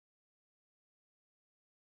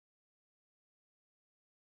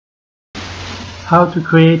how to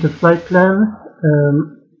create a flight plan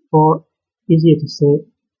for EasyATC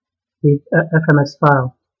with a FMS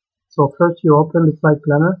file. So first you open the flight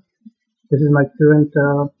planner. This is my current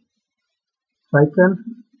flight plan,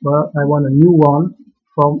 but I want a new one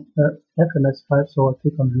from a FMS file. So I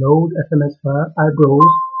click on load FMS file, I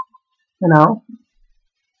browse, and now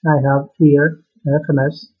I have here an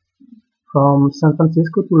FMS from San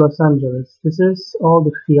Francisco to Los Angeles. This is all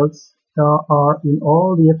the fields that are in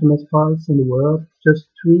all the FMS files in the world. Just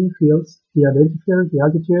 3 fields: the identifier, the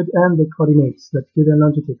altitude, and the coordinates, latitude and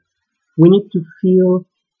longitude. We need to fill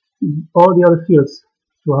all the other fields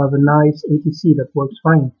to have a nice ATC that works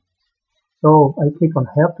fine. So I click on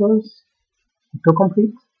helpers,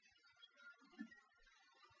 autocomplete,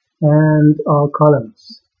 and all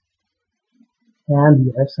columns.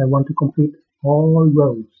 And yes, I want to complete all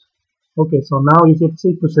rows. Okay, so now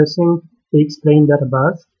EasyATC processing, they explained that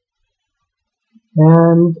about.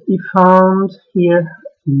 And he found here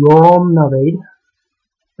Rome Navade,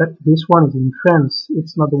 but this one is in France.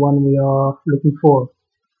 It's not the one we are looking for.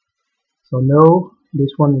 So no,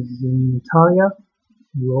 this one is in Italia.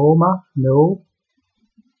 Roma, no.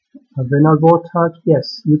 Avenal Vortag,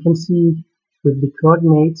 yes. You can see with the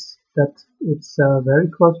coordinates that it's very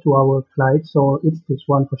close to our flight, so it's this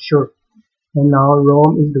one for sure. And now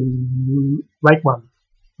Rome is the right one.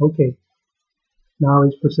 Okay. Now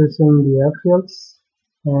it's processing the airfields,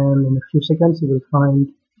 and in a few seconds you will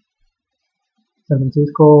find San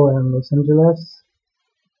Francisco and Los Angeles.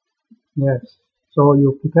 Yes. So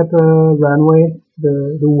you pick up a runway,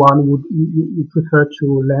 the one you prefer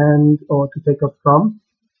to land or to take off from.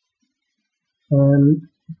 And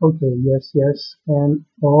okay, yes, and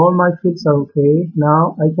all my fields are okay.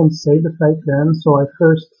 Now I can save the flight plan. So I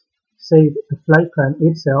first save the flight plan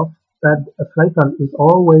itself, but a flight plan is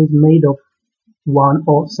always made of one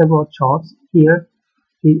or several charts. Here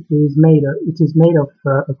it is made of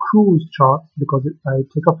a cruise chart, because I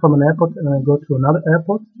take off from an airport and I go to another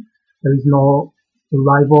airport. There is no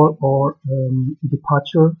arrival or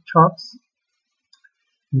departure charts,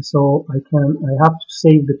 and so I have to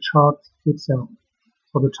save the chart itself.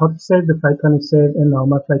 So the chart is saved, the flight plan is saved, and now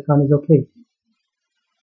my flight plan is okay.